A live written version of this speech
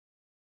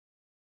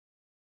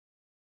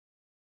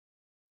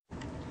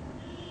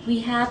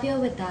We have here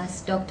with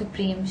us Dr.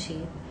 Prem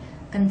Sheth,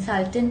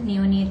 Consultant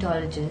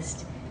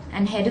Neonatologist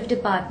and Head of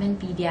Department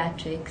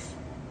Pediatrics,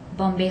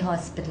 Bombay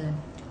Hospital.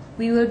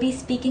 We will be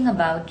speaking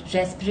about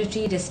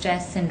respiratory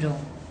distress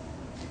syndrome.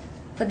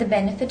 For the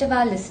benefit of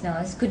our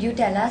listeners, could you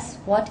tell us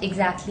what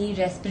exactly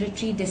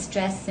respiratory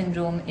distress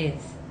syndrome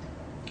is?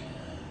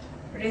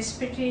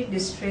 Respiratory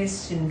distress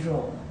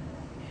syndrome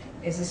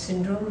is a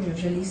syndrome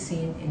usually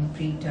seen in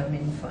preterm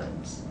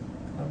infants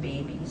or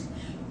babies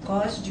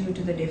caused due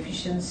to the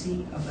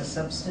deficiency of a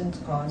substance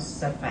called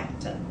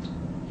surfactant,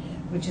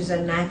 which is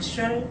a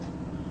natural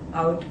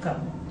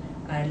outcome,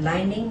 a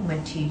lining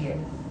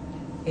material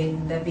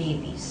in the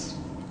babies.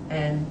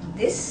 And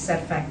this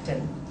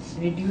surfactant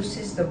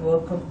reduces the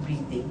work of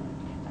breathing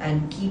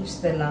and keeps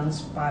the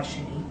lungs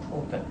partially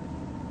open.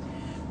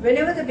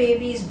 Whenever the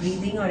baby is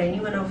breathing or any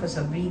one of us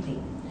are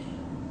breathing,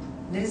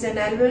 there is an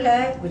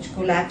alveoli which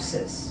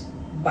collapses,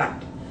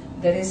 but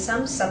there is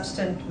some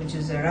substance which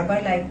is a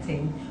rubber-like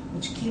thing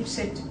which keeps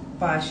it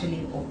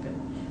partially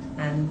open,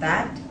 and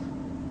that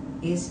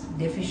is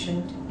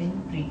deficient in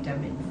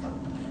preterm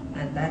infant,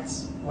 and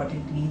that's what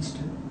it leads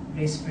to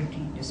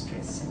respiratory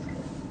distress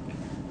syndrome.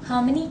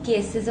 How many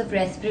cases of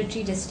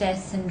respiratory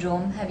distress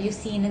syndrome have you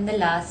seen in the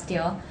last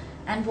year,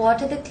 and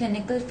what are the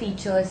clinical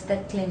features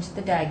that clinch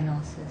the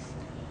diagnosis?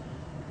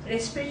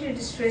 Respiratory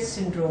distress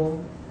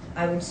syndrome,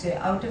 I would say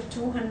out of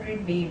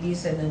 200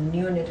 babies in a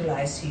neonatal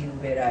ICU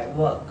where I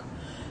work,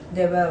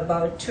 there were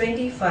about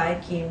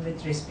 25 came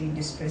with respiratory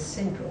distress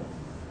syndrome.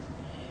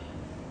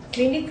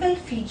 Clinical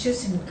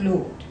features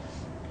include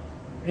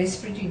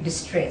respiratory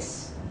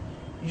distress,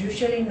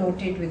 usually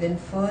noted within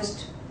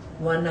first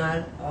 1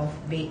 hour of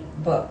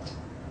birth,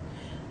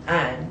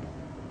 and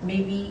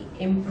maybe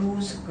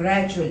improves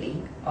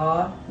gradually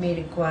or may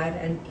require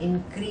an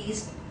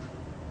increased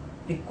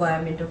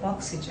requirement of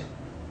oxygen.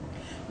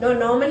 Now,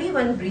 normally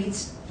one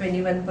breathes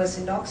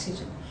 21%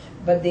 oxygen,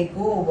 but they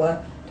go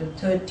over to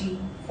 30,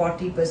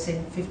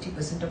 40%,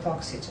 50% of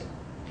oxygen.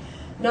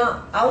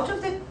 Now, out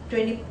of the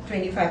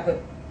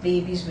 25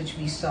 babies which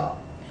we saw,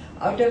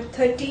 out of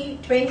 20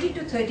 to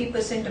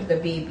 30% of the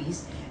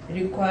babies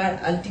require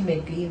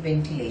ultimately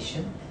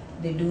ventilation.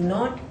 They do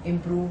not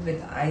improve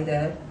with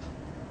either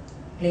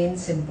plain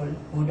simple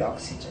good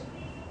oxygen.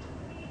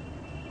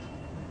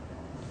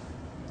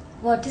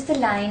 What is the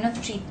line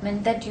of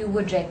treatment that you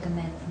would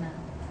recommend, ma'am?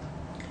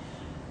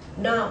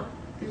 Now,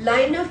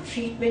 line of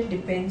treatment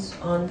depends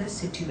on the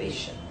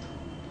situation.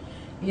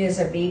 Here's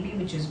a baby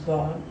which is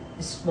born,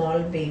 a small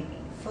baby.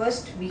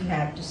 First, we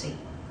have to say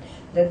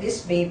that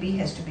this baby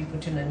has to be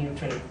put in a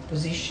neutral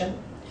position.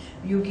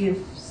 You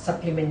give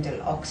supplemental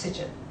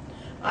oxygen.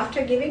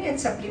 After giving in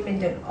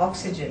supplemental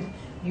oxygen,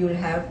 you will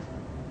have,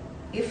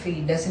 if he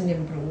doesn't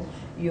improve,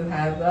 you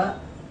have a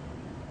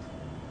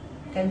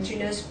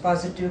continuous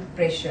positive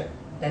pressure,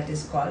 that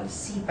is called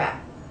CPAP.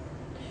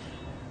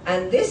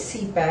 And this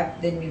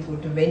CPAP, then we go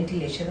to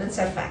ventilation and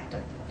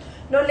surfactant.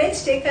 Now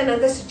let's take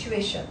another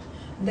situation,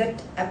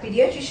 that a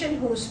pediatrician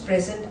who is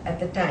present at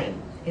the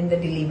time in the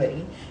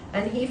delivery,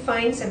 and he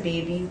finds a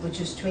baby which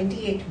is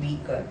 28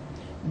 weeks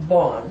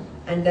born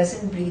and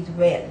doesn't breathe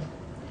well.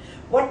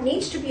 What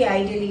needs to be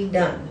ideally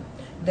done,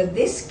 that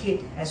this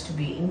kid has to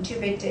be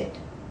intubated,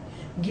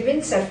 given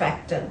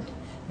surfactant,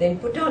 then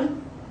put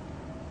on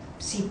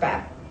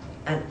CPAP,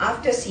 and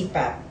after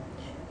CPAP,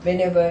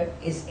 whenever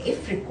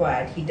if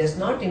required, he does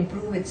not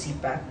improve with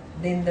CPAP,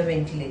 then the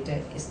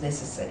ventilator is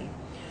necessary.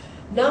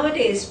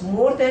 Nowadays,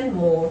 more than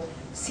more,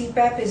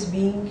 CPAP is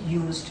being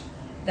used,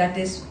 that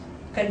is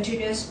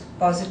continuous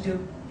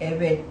positive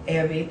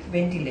airway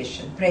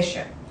ventilation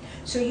pressure.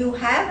 So you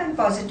have a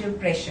positive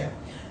pressure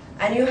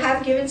and you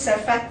have given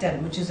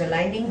surfactant, which is a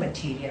lining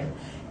material.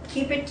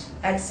 Keep it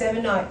at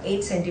 7 or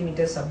 8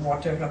 centimeters of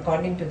water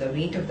according to the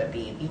weight of the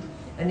baby,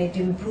 and it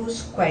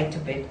improves quite a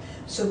bit.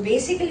 So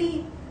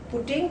basically,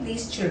 putting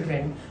these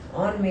children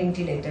on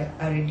ventilator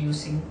are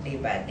reducing day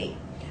by day.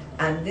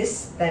 And the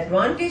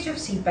advantage of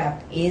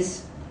CPAP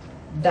is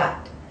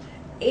that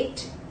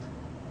it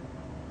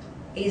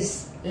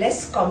is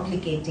less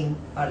complication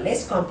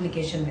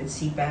with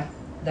CPAP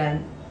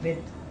than with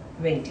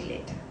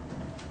ventilator.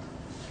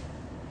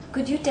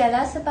 Could you tell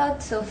us about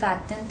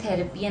surfactant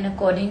therapy, and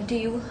according to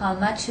you, how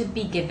much should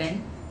be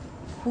given,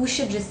 who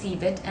should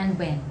receive it, and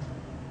when?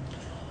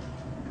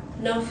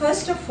 Now,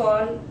 first of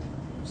all,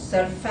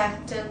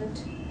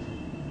 surfactant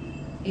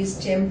is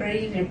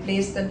temporarily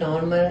replace the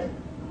normal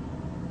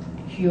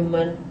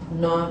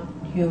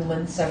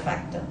non-human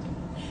surfactant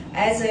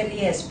as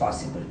early as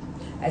possible.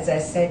 As I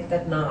said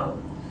that now,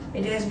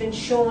 it has been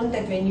shown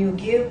that when you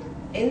give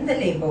in the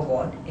labor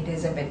ward, it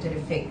has a better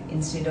effect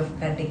instead of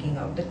taking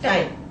out the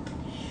time.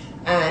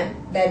 And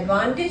the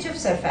advantage of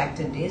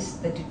surfactant is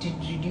that it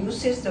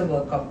reduces the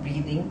work of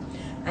breathing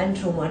and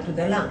trauma to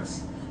the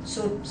lungs.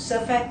 So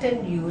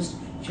surfactant used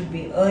should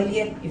be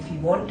earlier if you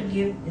want to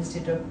give,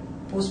 instead of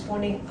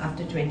postponing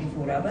after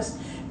 24 hours,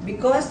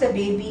 because the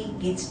baby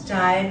gets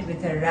tired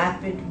with a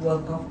rapid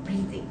work of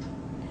breathing.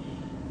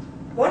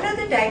 What are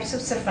the types of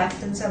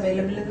surfactants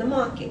available in the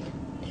market?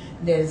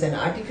 There is an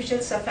artificial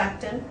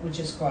surfactant which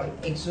is called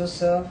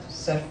Exosurf,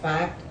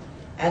 Surfact,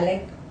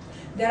 Alec.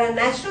 There are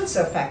natural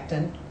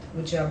surfactant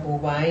which are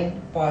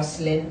bovine,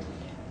 porcelain,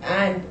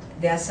 and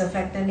there are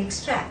surfactant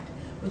extract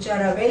which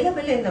are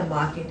available in the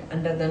market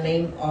under the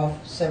name of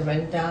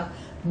Surventa,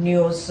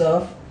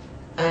 Neosurf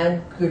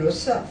and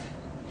Curosurf.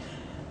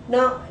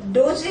 Now,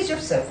 dosage of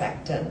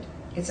surfactant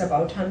is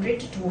about 100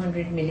 to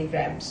 200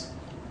 milligrams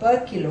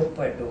per kilo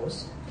per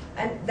dose,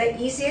 and the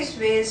easiest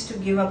way is to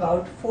give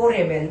about 4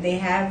 ml. They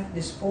have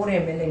this 4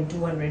 ml in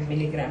 200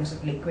 milligrams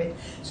of liquid,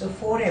 so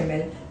 4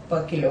 ml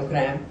per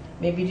kilogram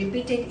may be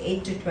repeated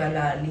 8 to 12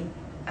 hourly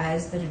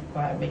as the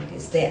requirement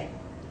is there,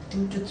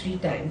 2 to 3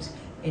 times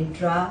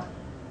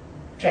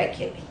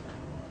intratracheally.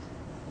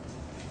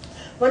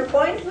 One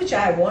point which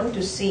I want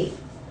to say,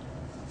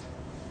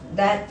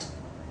 that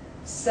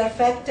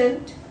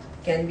surfactant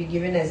can be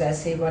given, as I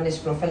say, one is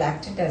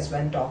prophylactic as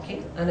when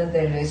talking,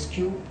 another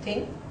rescue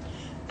thing.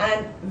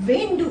 And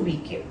when do we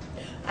give?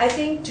 I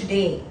think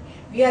today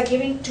we are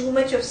giving too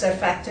much of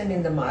surfactant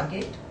in the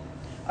market,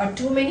 or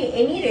too many,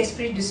 any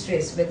respiratory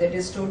distress, whether it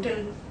is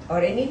total or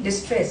any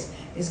distress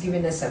is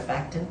given a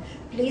surfactant.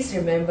 Please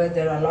remember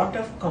there are a lot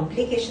of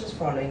complications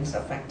following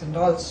surfactant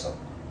also.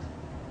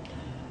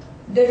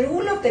 The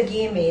rule of the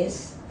game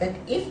is that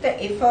if the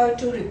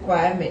FiO2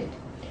 requirement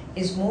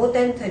is more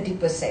than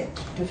 30%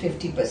 to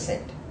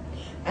 50%,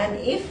 and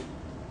if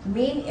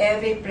mean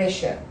airway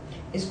pressure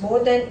is more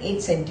than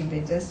 8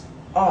 centimeters,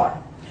 or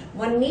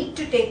one need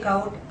to take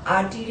out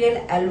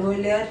arterial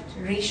alveolar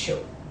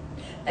ratio,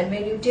 and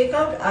when you take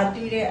out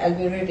arterial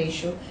alveolar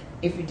ratio,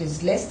 if it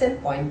is less than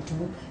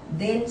 0.2,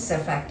 then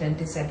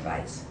surfactant is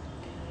advised.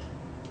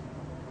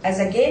 As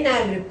again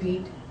I'll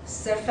repeat,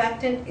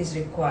 surfactant is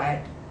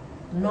required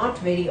not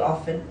very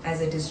often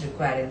as it is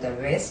required in the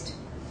West,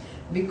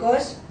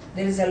 because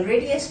there is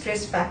already a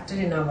stress factor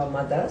in our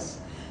mothers,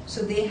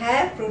 so they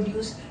have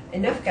produced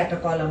enough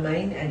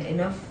catecholamine and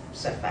enough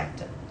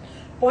surfactant.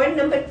 Point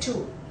number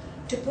 2,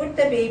 to put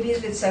the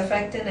babies with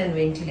surfactant and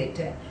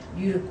ventilator,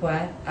 you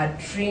require a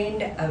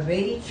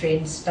very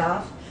trained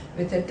staff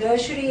with a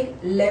tertiary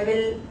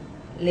level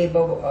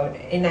labor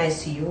in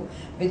ICU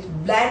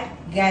with blood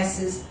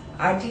gases,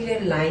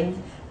 arterial lines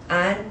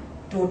and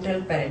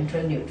total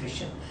parenteral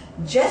nutrition.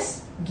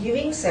 Just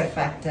giving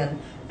surfactant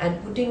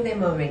and putting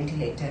them on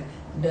ventilator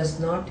does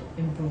not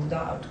improve the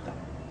outcome.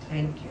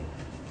 Thank you.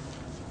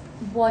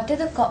 What are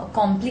the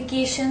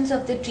complications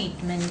of the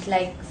treatment,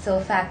 like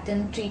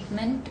surfactant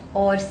treatment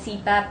or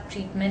CPAP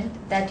treatment,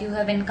 that you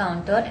have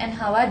encountered, and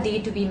how are they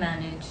to be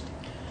managed?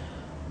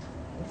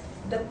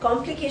 The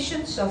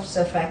complications of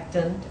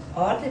surfactant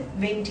or the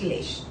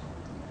ventilation.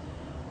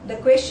 The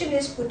question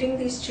is putting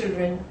these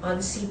children on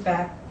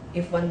CPAP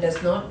if one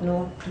does not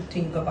know to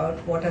think about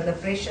what are the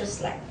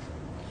pressures like.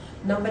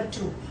 Number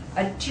 2,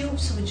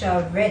 tubes which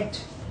are wet.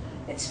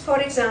 It's, for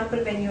example,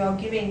 when you are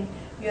giving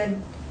your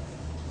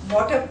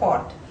water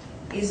pot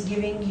is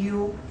giving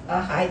you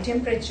a high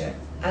temperature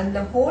and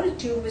the whole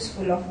tube is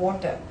full of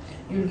water,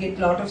 you'll get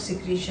lot of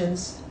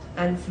secretions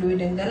and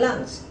fluid in the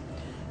lungs.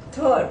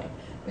 Third,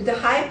 with a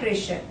high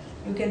pressure,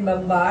 you can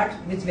bombard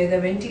with whether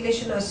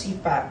ventilation or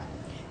CPAP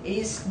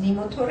is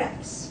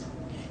pneumothorax,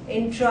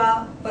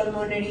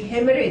 intrapulmonary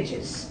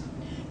hemorrhages,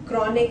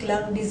 chronic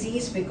lung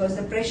disease because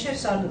the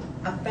pressures are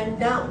up and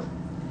down.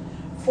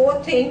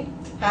 Fourth thing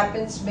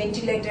happens,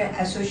 ventilator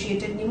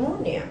associated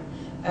pneumonia.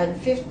 And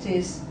fifth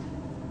is,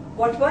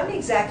 what one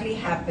exactly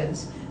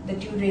happens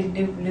that you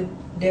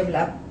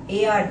develop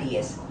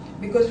ARDS,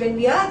 because when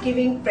we are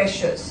giving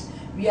pressures,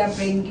 we are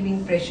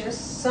giving pressures,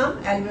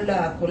 some alveoli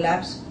are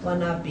collapsed,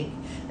 one are big,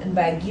 and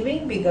by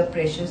giving bigger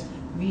pressures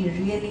we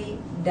really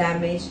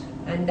damage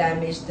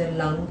the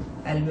lung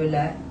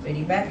alveoli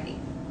very badly.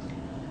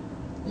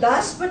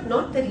 Last but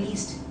not the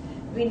least,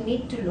 we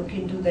need to look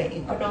into the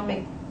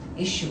economic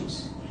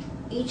issues.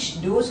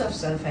 Each dose of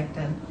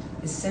surfactant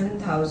is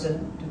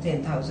 7,000 to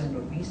 10,000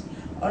 rupees,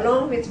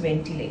 along with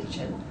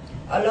ventilation,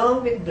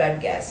 along with blood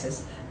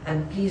gases,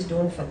 and please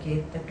don't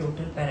forget the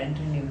total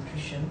parenteral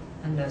nutrition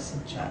and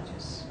nursing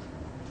charges.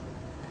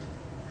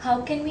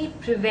 How can we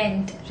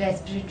prevent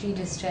respiratory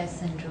distress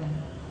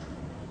syndrome?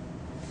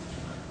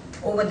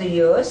 Over the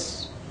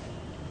years,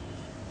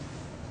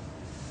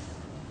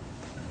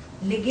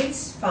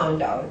 Liggins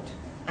found out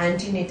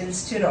antenatal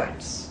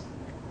steroids.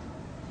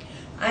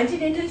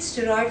 Antenatal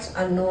steroids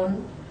are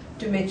known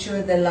to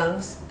mature the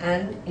lungs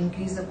and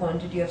increase the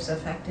quantity of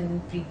surfactant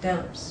in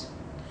preterms.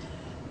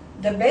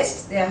 The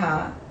best they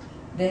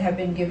have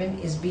been given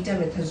is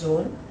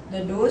betamethasone.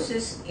 The dose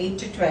is 8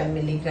 to 12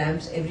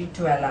 milligrams every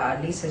 12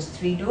 hourly, so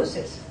 3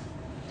 doses.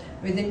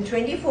 Within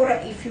 24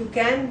 hours, if you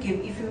can give,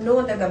 if you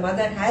know that the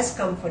mother has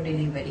come for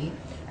delivery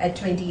at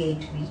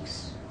 28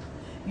 weeks,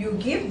 you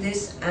give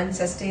this and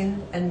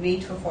sustain and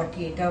wait for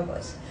 48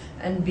 hours.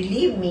 And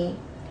believe me,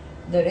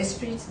 the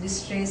respiratory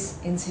distress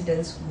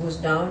incidence goes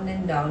down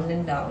and down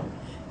and down.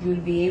 You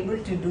will be able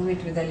to do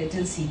it with a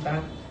little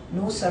CPAP,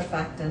 no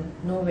surfactant,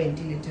 no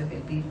ventilator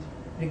will be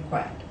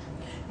required.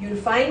 You will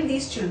find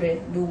these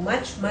children do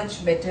much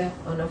better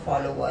on a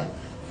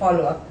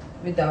follow-up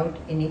without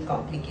any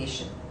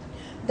complication.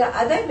 The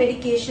other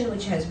medication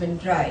which has been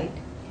tried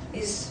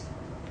is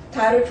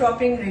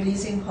thyrotropin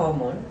releasing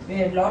hormone,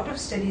 where a lot of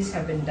studies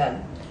have been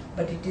done,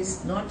 but it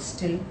is not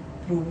still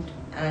proved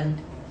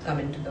and come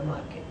into the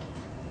market.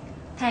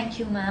 Thank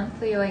you, ma'am,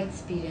 for your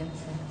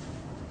experiences.